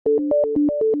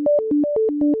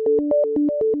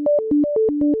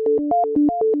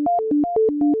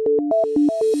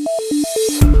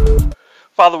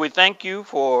Father, we thank you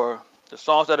for the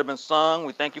songs that have been sung.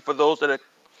 We thank you for those that have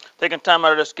taken time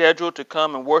out of their schedule to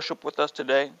come and worship with us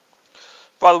today.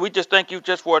 Father, we just thank you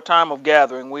just for a time of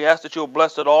gathering. We ask that you will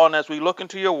bless it all, and as we look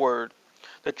into your word,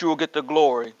 that you will get the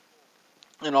glory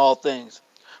in all things.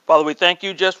 Father, we thank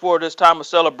you just for this time of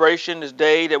celebration, this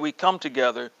day that we come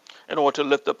together in order to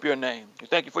lift up your name. We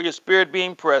thank you for your spirit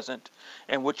being present,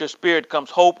 and with your spirit comes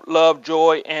hope, love,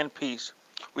 joy, and peace.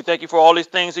 We thank you for all these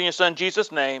things in your son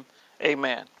Jesus' name.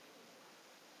 Amen.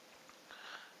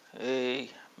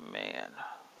 Amen.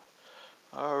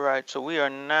 All right, so we are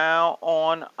now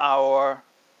on our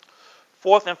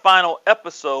fourth and final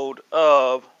episode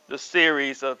of the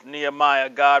series of Nehemiah,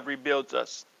 God Rebuilds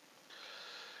Us.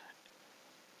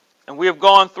 And we have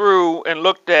gone through and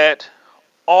looked at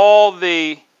all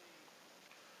the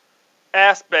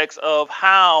aspects of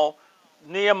how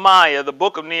Nehemiah, the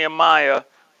book of Nehemiah,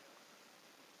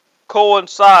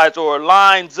 coincides or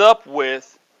lines up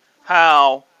with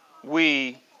how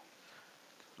we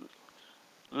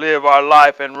live our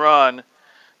life and run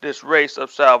this race of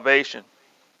salvation.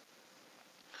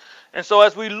 And so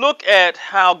as we look at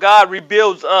how God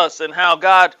rebuilds us and how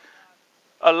God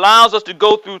allows us to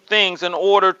go through things in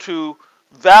order to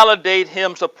validate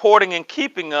Him supporting and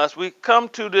keeping us, we come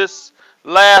to this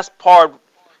last part.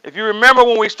 If you remember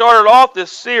when we started off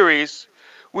this series,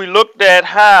 we looked at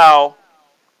how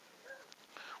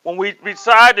when we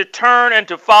decide to turn and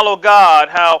to follow God,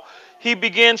 how He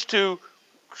begins to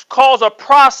cause a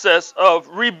process of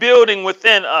rebuilding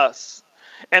within us.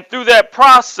 And through that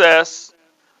process,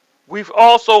 we've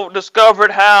also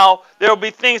discovered how there will be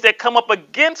things that come up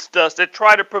against us that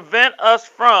try to prevent us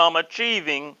from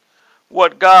achieving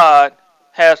what God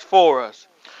has for us.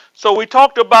 So we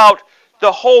talked about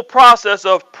the whole process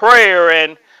of prayer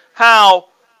and how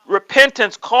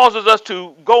repentance causes us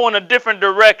to go in a different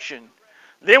direction.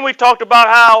 Then we talked about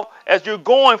how as you're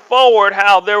going forward,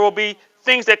 how there will be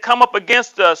things that come up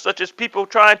against us, such as people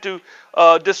trying to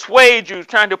dissuade you,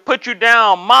 trying to put you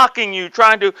down, mocking you,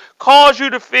 trying to cause you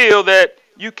to feel that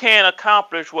you can't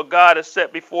accomplish what God has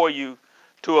set before you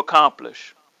to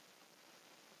accomplish.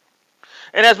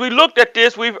 And as we looked at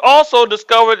this, we've also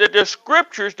discovered that there's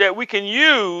scriptures that we can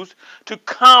use to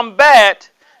combat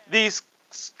these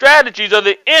strategies of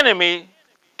the enemy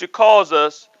to cause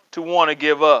us to want to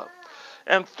give up.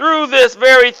 And through this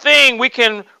very thing, we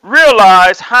can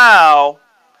realize how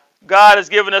God has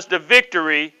given us the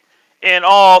victory in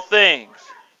all things.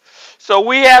 So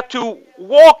we have to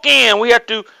walk in, we have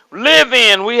to live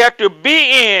in, we have to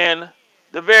be in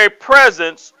the very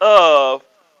presence of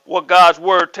what God's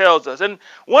Word tells us. And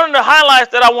one of the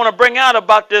highlights that I want to bring out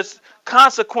about this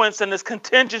consequence and this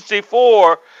contingency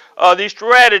for these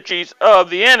strategies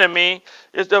of the enemy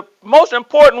is the most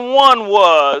important one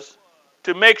was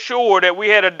to make sure that we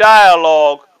had a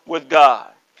dialogue with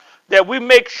God. That we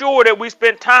make sure that we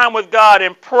spent time with God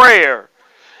in prayer.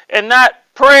 And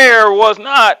that prayer was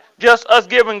not just us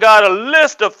giving God a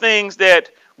list of things that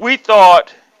we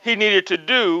thought He needed to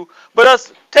do, but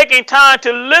us taking time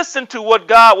to listen to what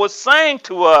God was saying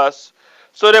to us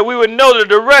so that we would know the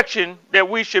direction that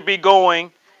we should be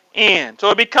going in.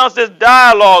 So it becomes this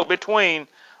dialogue between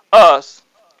us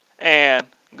and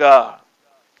God.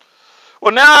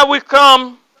 Well, now we've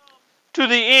come to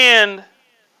the end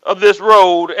of this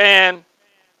road, and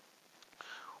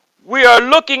we are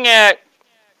looking at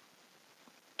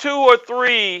 2 or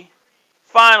 3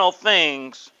 final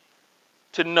things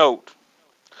to note.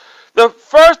 The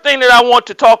first thing that I want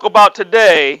to talk about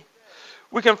today,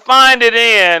 we can find it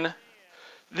in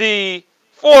the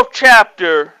 4th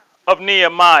chapter of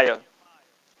Nehemiah,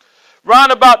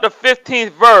 round about the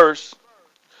 15th verse.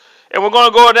 And we're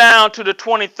going to go down to the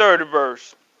 23rd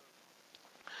verse.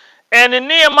 And in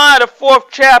Nehemiah, the 4th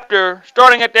chapter,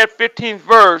 starting at that 15th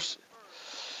verse,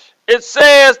 it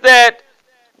says that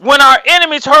when our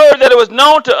enemies heard that it was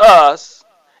known to us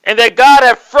and that God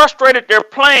had frustrated their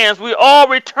plans, we all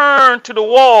returned to the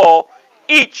wall,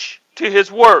 each to his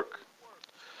work.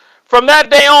 From that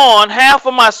day on, half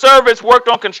of my servants worked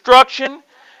on construction,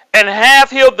 and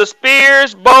half held the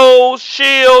spears, bows,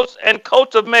 shields, and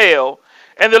coats of mail.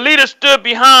 And the leaders stood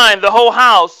behind the whole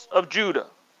house of Judah,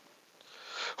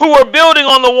 who were building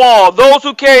on the wall. Those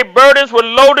who carried burdens were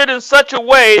loaded in such a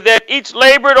way that each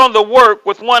labored on the work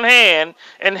with one hand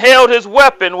and held his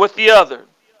weapon with the other.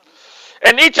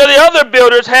 And each of the other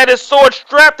builders had his sword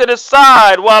strapped at his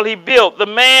side while he built. The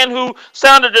man who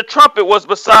sounded the trumpet was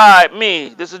beside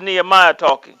me. This is Nehemiah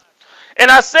talking. And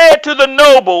I said to the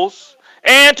nobles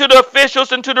and to the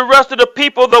officials and to the rest of the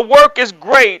people, the work is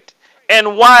great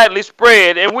and widely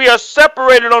spread, and we are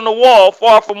separated on the wall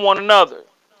far from one another.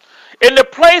 In the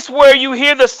place where you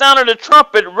hear the sound of the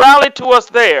trumpet, rally to us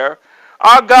there.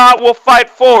 Our God will fight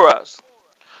for us.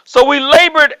 So we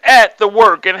labored at the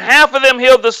work, and half of them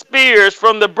held the spears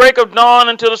from the break of dawn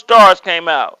until the stars came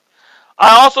out.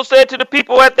 I also said to the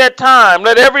people at that time,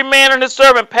 let every man and his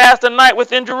servant pass the night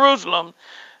within Jerusalem,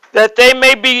 that they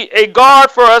may be a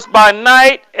guard for us by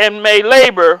night and may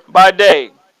labor by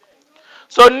day.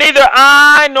 So neither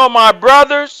I, nor my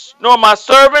brothers, nor my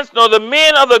servants, nor the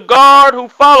men of the guard who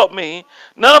followed me,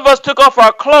 none of us took off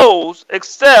our clothes,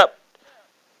 except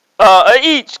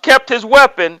each kept his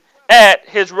weapon at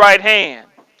his right hand.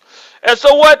 And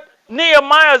so what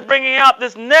Nehemiah is bringing out,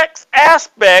 this next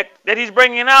aspect that he's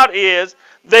bringing out is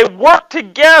they work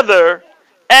together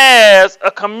as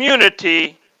a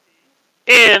community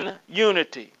in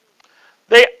unity.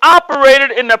 They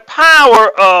operated in the power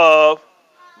of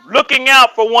looking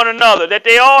out for one another, that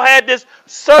they all had this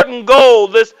certain goal,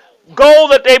 this goal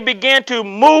that they began to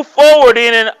move forward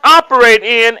in and operate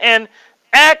in and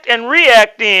act and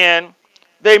react in.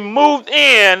 They moved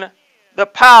in the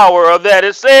power of that.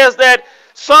 It says that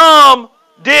some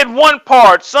did one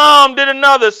part, some did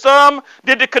another, some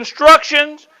did the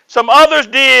constructions, some others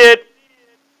did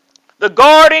the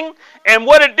guarding, and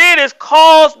what it did is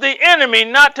cause the enemy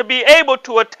not to be able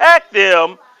to attack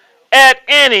them at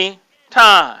any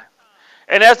time.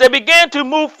 And as they began to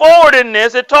move forward in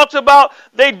this, it talks about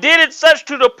they did it such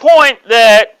to the point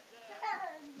that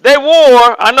they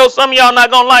wore, I know some of y'all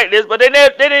not going to like this, but they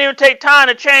didn't even take time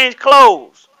to change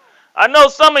clothes. I know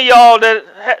some of y'all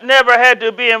that never had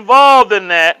to be involved in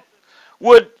that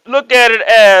would look at it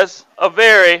as a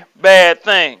very bad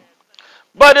thing.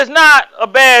 But it's not a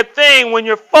bad thing when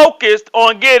you're focused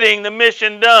on getting the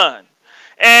mission done.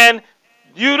 And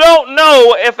you don't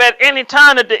know if at any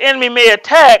time that the enemy may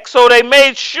attack, so they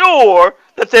made sure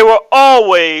that they were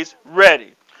always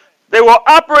ready. They were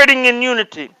operating in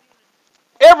unity.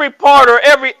 Every part or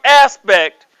every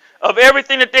aspect of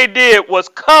everything that they did was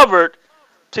covered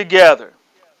together.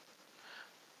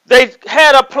 They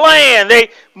had a plan.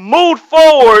 They moved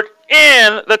forward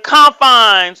in the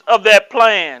confines of that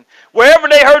plan. Wherever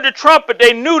they heard the trumpet,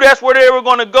 they knew that's where they were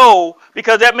going to go,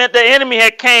 because that meant the enemy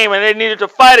had came and they needed to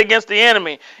fight against the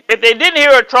enemy. If they didn't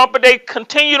hear a trumpet, they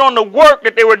continued on the work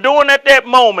that they were doing at that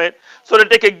moment so that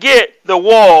they could get the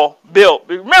wall built.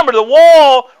 Remember, the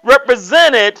wall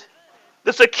represented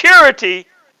the security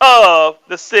of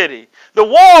the city. The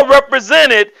wall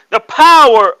represented the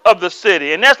power of the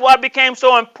city. And that's why it became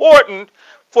so important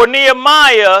for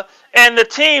Nehemiah and the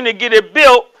team to get it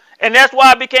built. And that's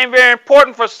why it became very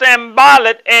important for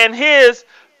Sanballat and his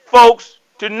folks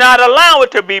to not allow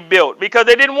it to be built, because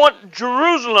they didn't want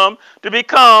Jerusalem to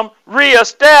become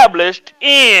reestablished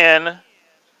in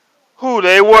who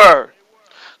they were.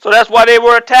 So that's why they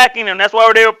were attacking them. That's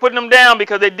why they were putting them down,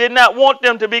 because they did not want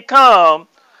them to become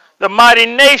the mighty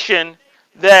nation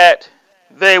that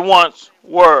they once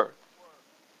were.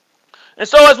 And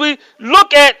so as we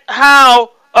look at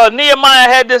how Nehemiah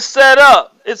had this set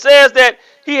up, it says that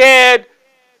he had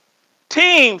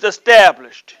teams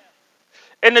established.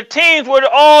 And the teams were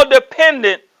all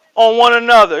dependent on one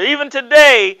another. Even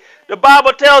today, the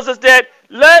Bible tells us that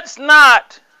let's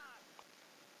not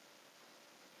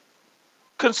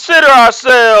consider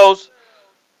ourselves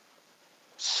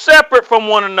separate from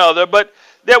one another, but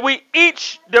that we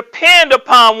each depend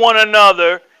upon one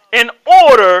another in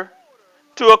order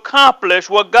to accomplish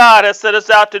what God has set us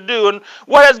out to do. And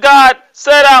what has God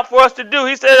set out for us to do?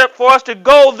 He set out for us to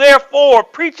go, therefore,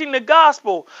 preaching the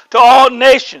gospel to all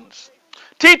nations,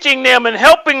 teaching them and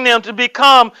helping them to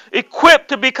become equipped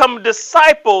to become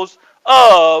disciples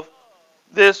of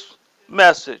this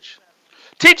message,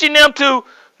 teaching them to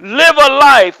live a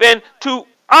life and to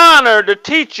honor the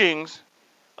teachings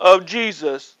of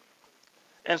Jesus,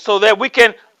 and so that we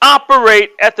can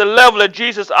operate at the level that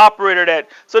Jesus operated at,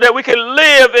 so that we can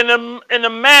live in the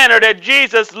manner that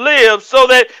Jesus lived, so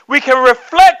that we can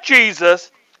reflect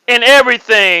Jesus in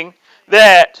everything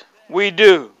that we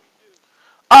do,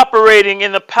 operating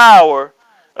in the power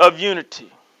of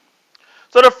unity.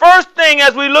 So the first thing,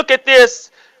 as we look at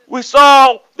this, we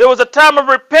saw there was a time of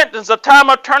repentance, a time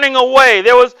of turning away.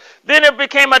 Then it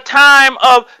became a time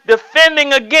of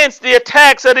defending against the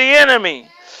attacks of the enemy.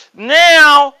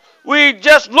 Now we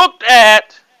just looked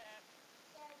at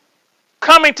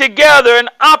coming together and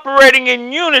operating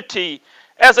in unity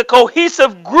as a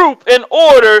cohesive group in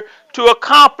order to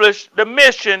accomplish the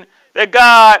mission that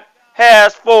God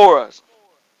has for us.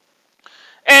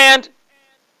 And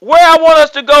where I want us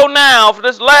to go now for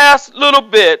this last little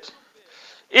bit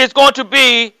is going to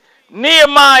be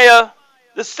Nehemiah,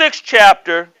 the 6th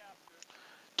chapter,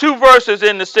 2 verses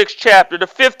in the 6th chapter, the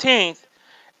 15th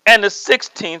and the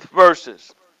 16th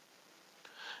verses.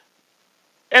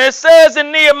 And it says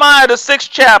in Nehemiah, the 6th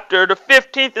chapter, the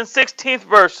 15th and 16th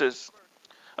verses.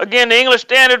 Again, the English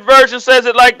Standard Version says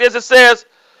it like this. It says,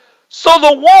 "So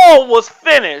the wall was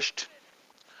finished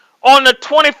on the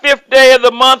 25th day of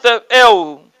the month of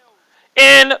Elul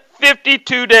in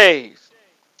 52 days.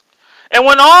 And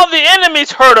when all the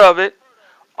enemies heard of it,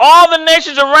 all the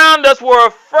nations around us were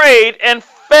afraid and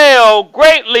fell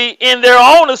greatly in their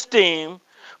own esteem,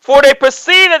 for they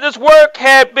perceived that this work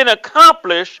had been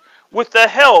accomplished with the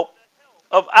help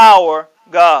of our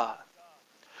God."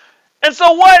 And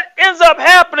so what ends up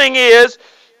happening is,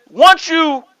 once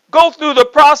you go through the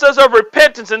process of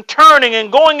repentance and turning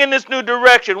and going in this new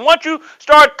direction, once you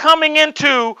start coming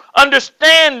into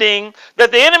understanding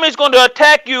that the enemy is going to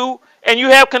attack you and you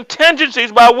have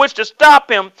contingencies by which to stop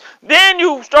him, then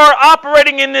you start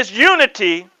operating in this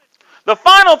unity. The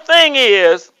final thing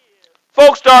is,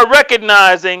 folks start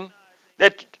recognizing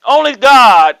that only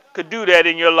God could do that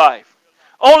in your life.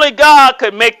 Only God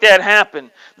could make that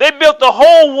happen. They built the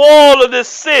whole wall of this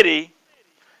city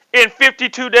in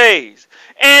 52 days.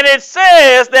 And it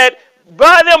says that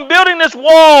by them building this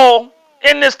wall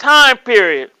in this time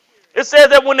period, it says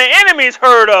that when the enemies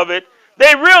heard of it,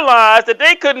 they realized that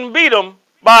they couldn't beat them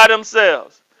by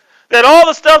themselves. That all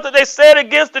the stuff that they said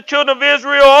against the children of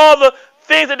Israel, all the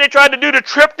things that they tried to do to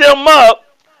trip them up,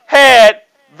 had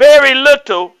very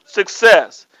little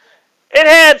success. It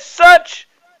had such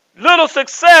little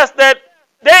success that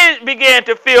they began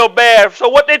to feel bad. So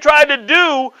what they tried to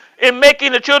do in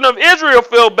making the children of Israel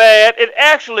feel bad, it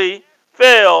actually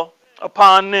fell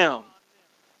upon them.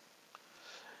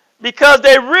 Because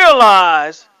they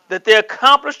realized that they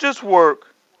accomplished this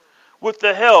work with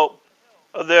the help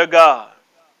of their God.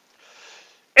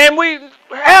 And we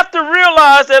have to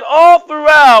realize that all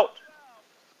throughout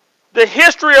the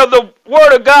history of the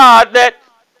Word of God, that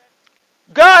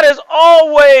God has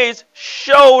always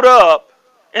showed up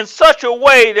in such a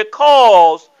way that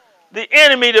caused the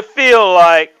enemy to feel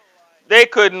like they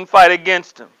couldn't fight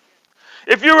against him.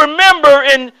 If you remember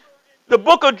in the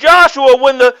book of Joshua,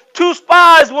 when the two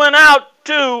spies went out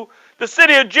to the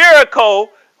city of Jericho,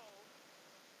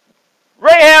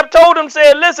 Rahab told them,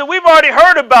 said, "Listen, we've already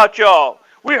heard about y'all.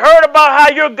 We heard about how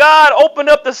your God opened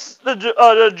up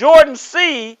the Jordan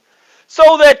Sea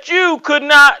so that you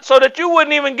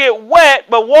wouldn't even get wet,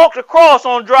 but walked across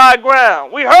on dry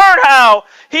ground. We heard how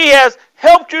he has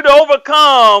helped you to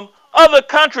overcome other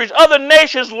countries, other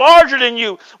nations larger than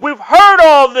you. We've heard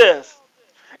all this."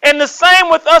 And the same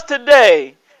with us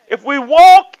today. If we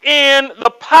walk in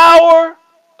the power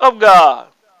of God,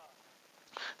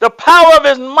 the power of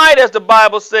his might, as the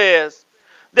Bible says,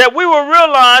 that we will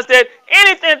realize that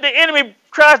anything the enemy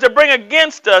tries to bring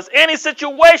against us, any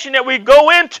situation that we go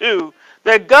into,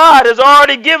 that God has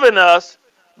already given us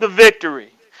the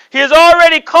victory. He has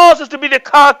already caused us to be the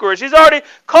conquerors. He's already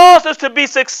caused us to be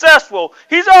successful.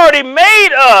 He's already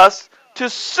made us to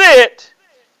sit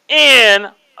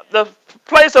in the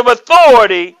place of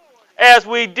authority as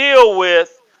we deal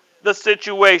with the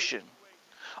situation.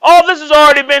 All this has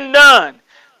already been done.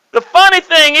 The funny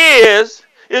thing is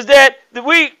that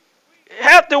we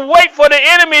have to wait for the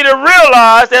enemy to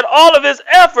realize that all of his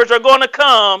efforts are going to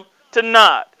come to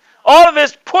naught. All of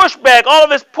his pushback, all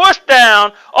of his push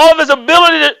down, all of his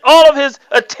ability, all of his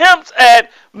attempts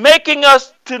at making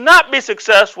us to not be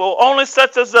successful only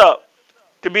sets us up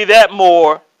to be that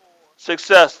more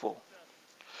successful.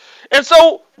 And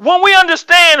so when we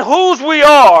understand whose we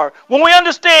are, when we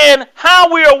understand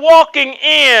how we are walking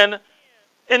in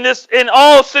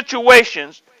all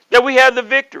situations, that we have the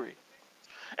victory.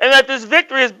 And that this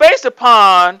victory is based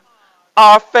upon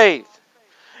our faith.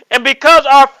 And because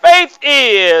our faith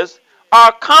is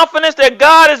our confidence that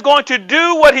God is going to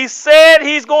do what he said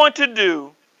he's going to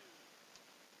do,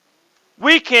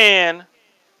 we can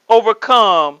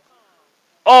overcome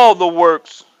all the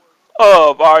works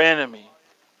of our enemy.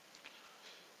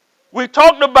 We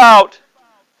talked about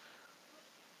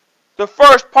the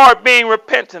first part being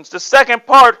repentance, the second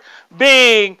part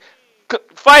being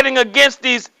fighting against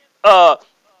these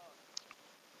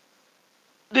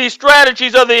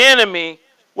strategies of the enemy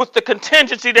with the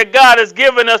contingency that God has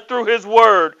given us through his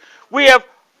word. We have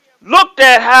looked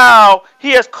at how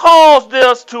he has caused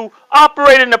us to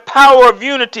operate in the power of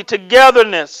unity,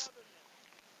 togetherness.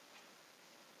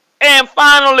 And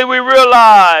finally, we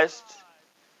realized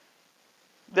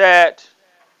that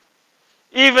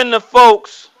even the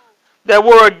folks that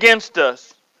were against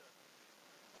us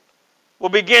will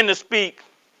begin to speak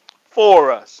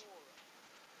for us.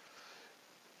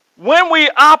 When we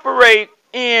operate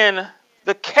in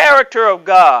the character of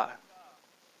God,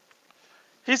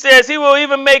 He says he will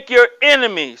even make your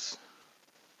enemies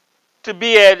to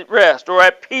be at rest or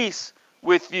at peace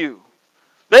with you.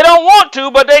 They don't want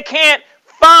to, but they can't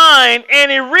find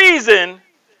any reason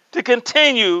to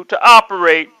continue to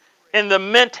operate in the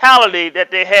mentality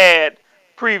that they had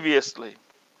previously.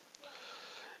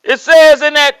 It says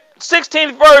in that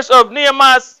 16th verse of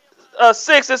Nehemiah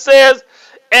 6, it says,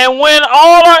 and when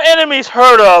all our enemies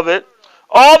heard of it,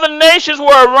 all the nations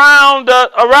were around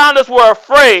us were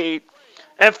afraid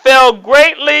and fell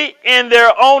greatly in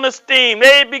their own esteem.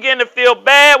 They began to feel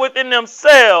bad within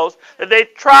themselves that they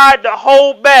tried to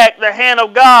hold back the hand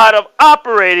of God of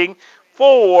operating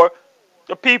for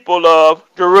the people of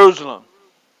Jerusalem.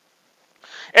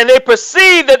 And they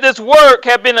perceived that this work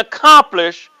had been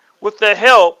accomplished with the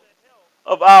help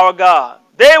of our God.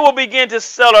 They will begin to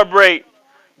celebrate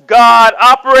God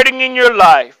operating in your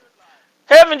life.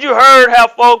 Haven't you heard how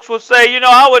folks will say,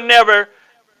 I would never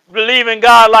believe in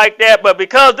God like that, but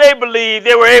because they believe,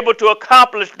 they were able to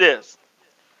accomplish this.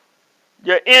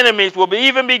 Your enemies will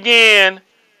even begin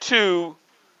to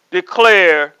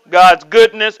declare God's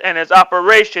goodness and His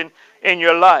operation in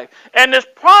your life. And this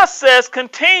process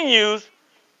continues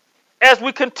as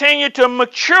we continue to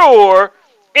mature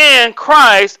in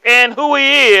Christ and who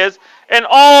He is and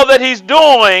all that He's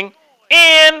doing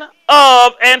in,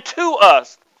 of, and to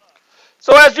us.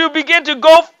 So as you begin to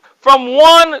go from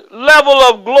one level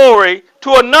of glory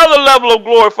to another level of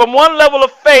glory, from one level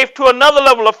of faith to another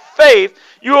level of faith,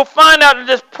 you will find out that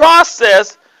this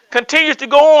process continues to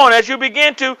go on as you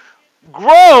begin to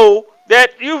grow,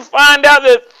 that you find out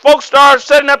that folks start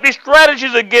setting up these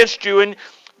strategies against you, and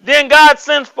then God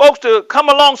sends folks to come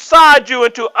alongside you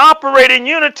and to operate in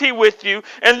unity with you,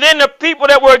 and then the people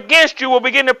that were against you will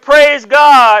begin to praise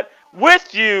God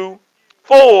with you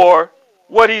for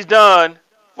what He's done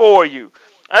for you.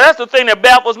 Now that's the thing that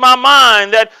baffles my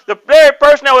mind, that the very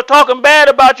person that was talking bad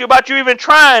about you even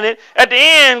trying it, at the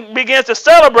end begins to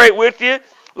celebrate with you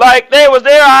like they was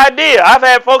their idea. I've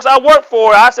had folks I work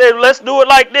for, I said, let's do it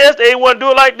like this. They didn't want to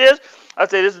do it like this. I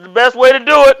said, this is the best way to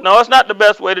do it. No, it's not the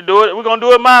best way to do it. We're going to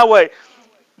do it my way.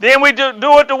 Then we do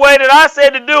it the way that I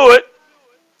said to do it.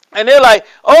 And they're like,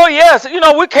 oh, yes,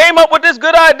 we came up with this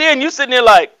good idea. And you sitting there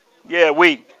like, yeah,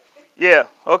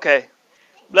 okay.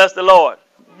 Bless the Lord.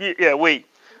 Yeah, we.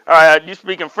 All right, you're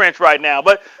speaking French right now.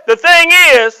 But the thing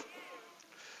is,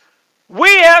 we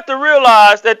have to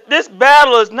realize that this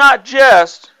battle is not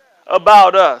just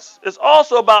about us. It's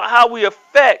also about how we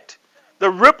affect the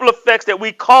ripple effects that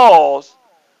we cause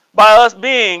by us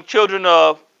being children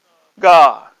of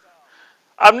God.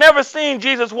 I've never seen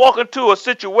Jesus walk into a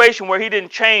situation where He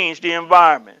didn't change the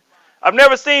environment. I've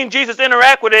never seen Jesus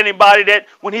interact with anybody that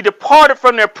when He departed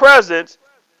from their presence,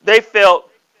 they felt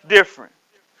different.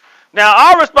 Now,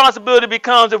 our responsibility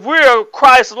becomes, if we're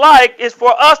Christ-like, is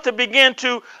for us to begin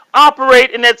to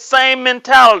operate in that same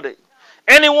mentality.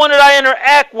 Anyone that I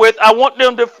interact with, I want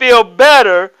them to feel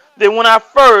better than when I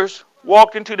first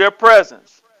walked into their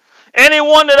presence.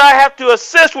 Anyone that I have to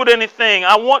assist with anything,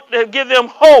 I want to give them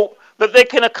hope that they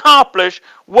can accomplish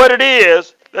what it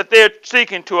is that they're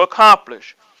seeking to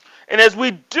accomplish. And as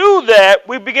we do that,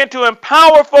 we begin to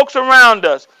empower folks around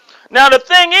us. Now the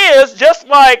thing is, just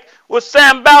like with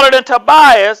Sanballat and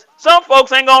Tobias, some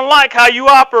folks ain't going to like how you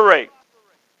operate.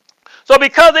 So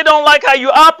because they don't like how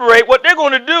you operate, what they're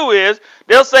going to do is,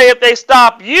 they'll say if they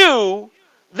stop you,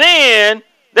 then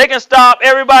they can stop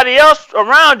everybody else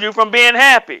around you from being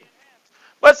happy.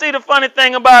 But see, the funny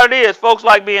thing about it is, folks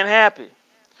like being happy.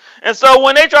 And so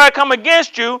when they try to come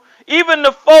against you, even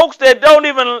the folks that don't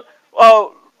even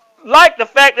like the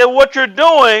fact that what you're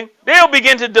doing, they'll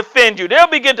begin to defend you. They'll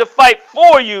begin to fight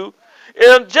for you.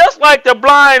 And just like the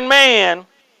blind man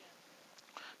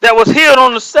that was healed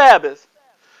on the Sabbath.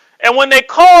 And when they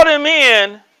called him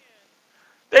in,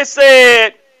 they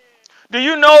said, do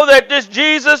you know that this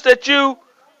Jesus that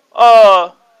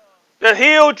that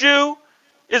healed you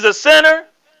is a sinner?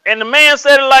 And the man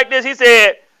said it like this. He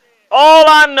said, all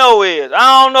I know is,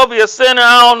 I don't know if he's a sinner,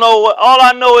 I don't know what, all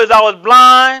I know is I was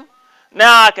blind,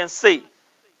 now I can see.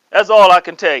 That's all I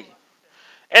can tell you.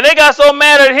 And they got so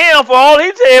mad at him for all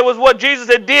he said was what Jesus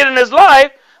had did in his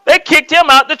life, they kicked him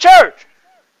out the church.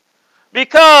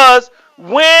 Because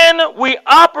when we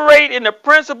operate in the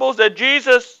principles that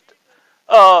Jesus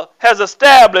has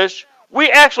established, we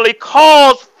actually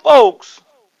cause folks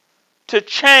to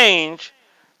change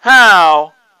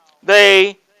how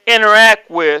they interact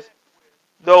with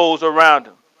those around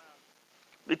them.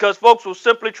 Because folks will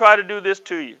simply try to do this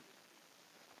to you.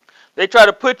 They try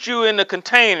to put you in the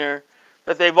container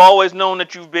that they've always known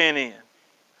that you've been in.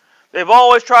 They've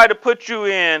always tried to put you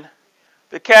in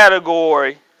the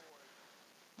category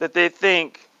that they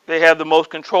think they have the most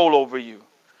control over you.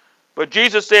 But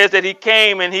Jesus says that he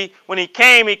came, and when he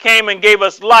came and gave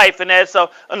us life, and that's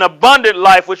an abundant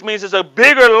life, which means it's a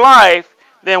bigger life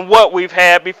than what we've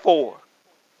had before.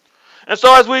 And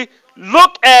so as we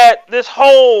look at this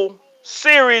whole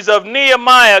series of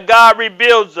Nehemiah, God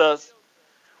Rebuilds Us,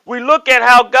 we look at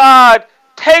how God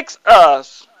takes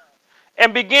us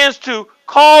and begins to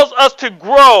cause us to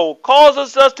grow,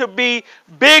 causes us to be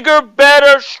bigger,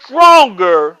 better,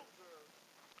 stronger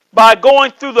by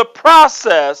going through the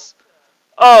process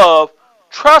of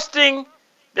trusting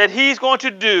that he's going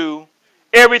to do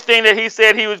everything that he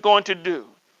said he was going to do.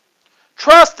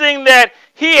 Trusting that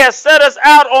he has set us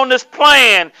out on this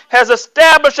plan, has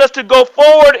established us to go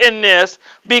forward in this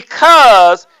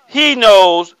because he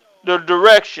knows the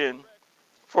direction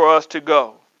for us to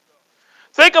go.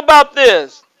 Think about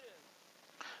this,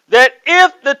 that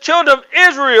if the children of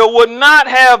Israel would not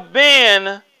have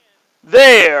been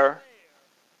there,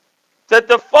 that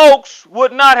the folks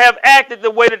would not have acted the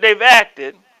way that they've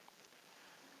acted,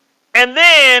 and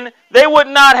then they would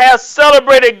not have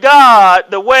celebrated God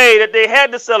the way that they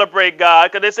had to celebrate God,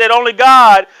 because they said only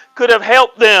God could have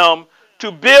helped them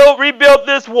to rebuild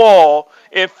this wall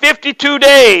in 52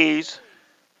 days,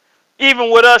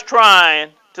 even with us trying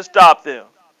to stop them.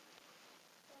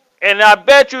 And I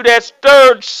bet you that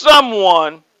stirred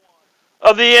someone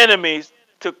of the enemies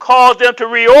to cause them to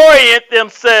reorient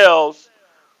themselves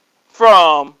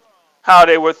from how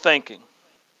they were thinking.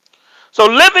 So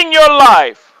living your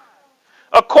life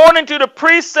according to the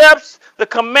precepts, the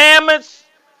commandments,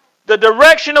 the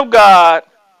direction of God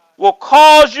will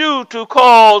cause you to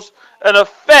cause an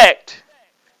effect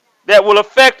that will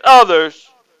affect others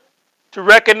to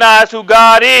recognize who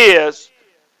God is,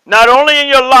 not only in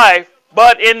your life,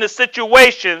 but in the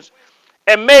situations,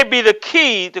 and may be the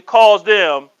key to cause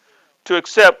them to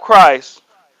accept Christ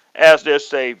as their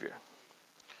Savior.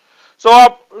 So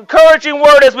our encouraging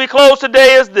word as we close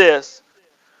today is this: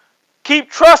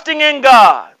 keep trusting in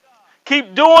God.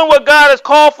 Keep doing what God has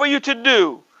called for you to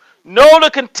do. Know the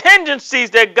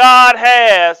contingencies that God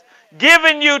has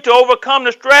given you to overcome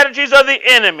the strategies of the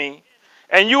enemy,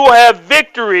 and you will have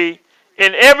victory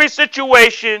in every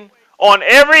situation, on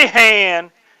every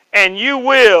hand, and you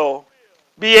will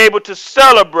be able to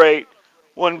celebrate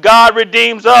when God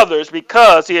redeems others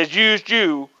because he has used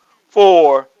you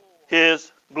for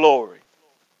his glory.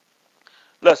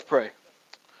 Let's pray.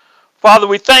 Father,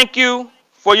 we thank you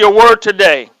for your word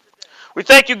today. We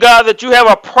thank you, God, that you have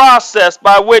a process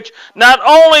by which not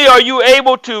only are you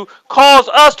able to cause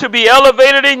us to be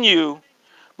elevated in you,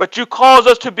 but you cause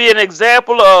us to be an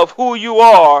example of who you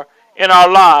are in our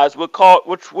lives,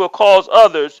 which will cause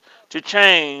others to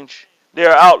change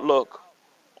their outlook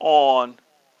on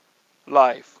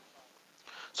life.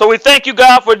 So we thank you,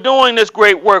 God, for doing this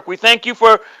great work. We thank you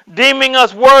for deeming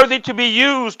us worthy to be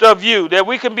used of you, that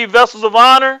we can be vessels of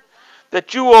honor,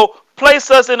 that you will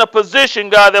place us in a position,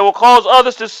 God, that will cause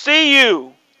others to see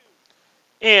you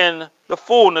in the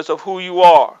fullness of who you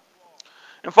are.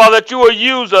 And Father, that you will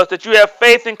use us, that you have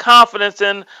faith and confidence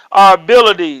in our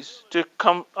abilities to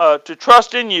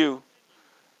trust in you,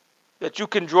 that you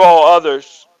can draw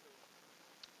others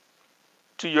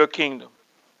to your kingdom.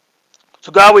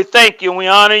 So God, we thank you and we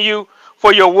honor you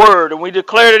for your word. And we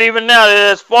declare that even now that it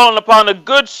has fallen upon the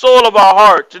good soil of our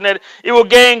hearts and that it will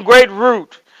gain great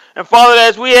root. And Father,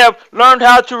 as we have learned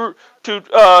how to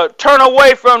turn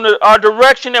away from our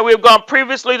direction that we have gone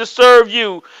previously to serve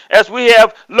you, as we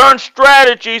have learned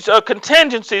strategies,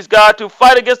 contingencies, God, to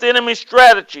fight against the enemy's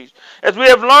strategies, as we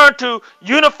have learned to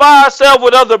unify ourselves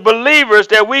with other believers,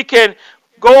 that we can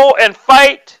go and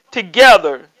fight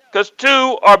together, because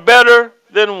two are better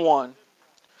than one.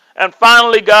 And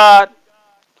finally, God,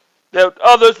 that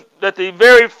the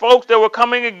very folks that were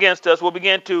coming against us will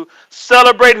begin to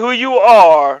celebrate who you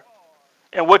are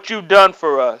and what you've done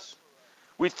for us.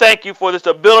 We thank you for this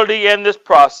ability and this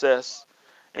process.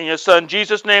 In your Son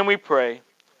Jesus' name we pray.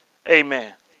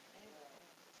 Amen.